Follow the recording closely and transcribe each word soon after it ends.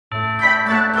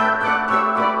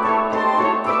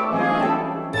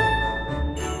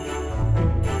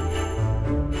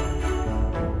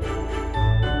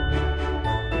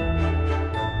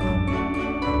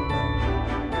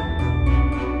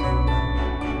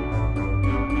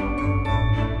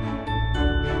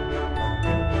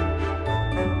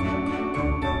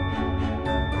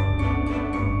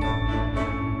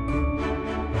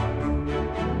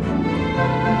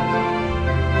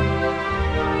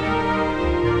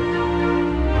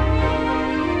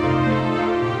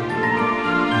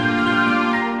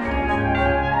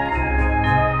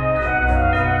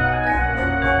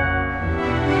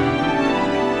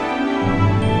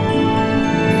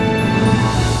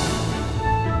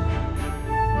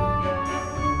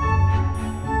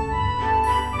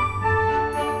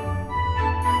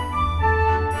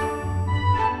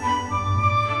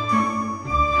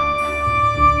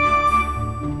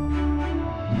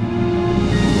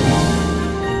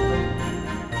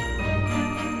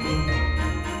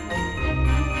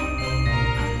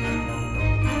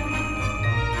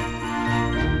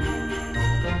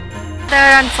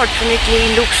weather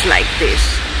unfortunately looks like this.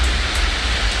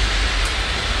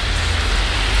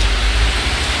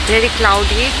 Very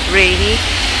cloudy, rainy.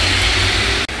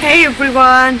 Hey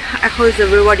everyone, how's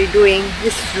everybody doing?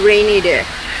 This is rainy day.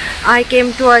 I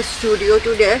came to a studio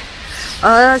today.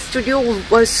 Studio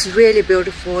was really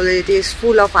beautiful. It is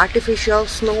full of artificial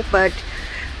snow, but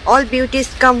all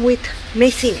beauties come with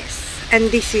messiness,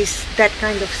 and this is that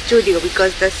kind of studio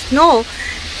because the snow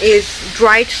is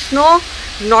dried snow,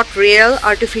 not real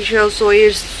artificial, so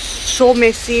it's so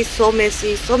messy, so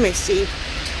messy, so messy.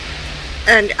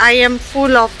 And I am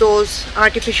full of those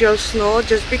artificial snow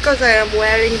just because I am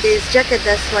wearing this jacket.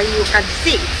 That's why you can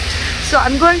see. So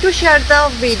I'm going to share the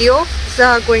video.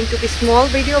 It's going to be small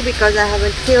video because I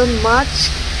haven't filmed much.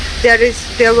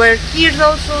 There were kids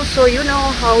also, so you know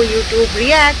how YouTube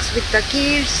reacts with the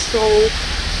kids. So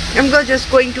I'm just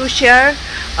going to share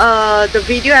the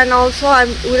video, and also I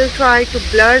will try to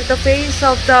blur the face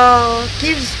of the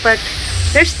kids, but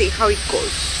let's see how it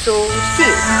goes. So see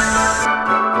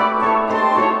you.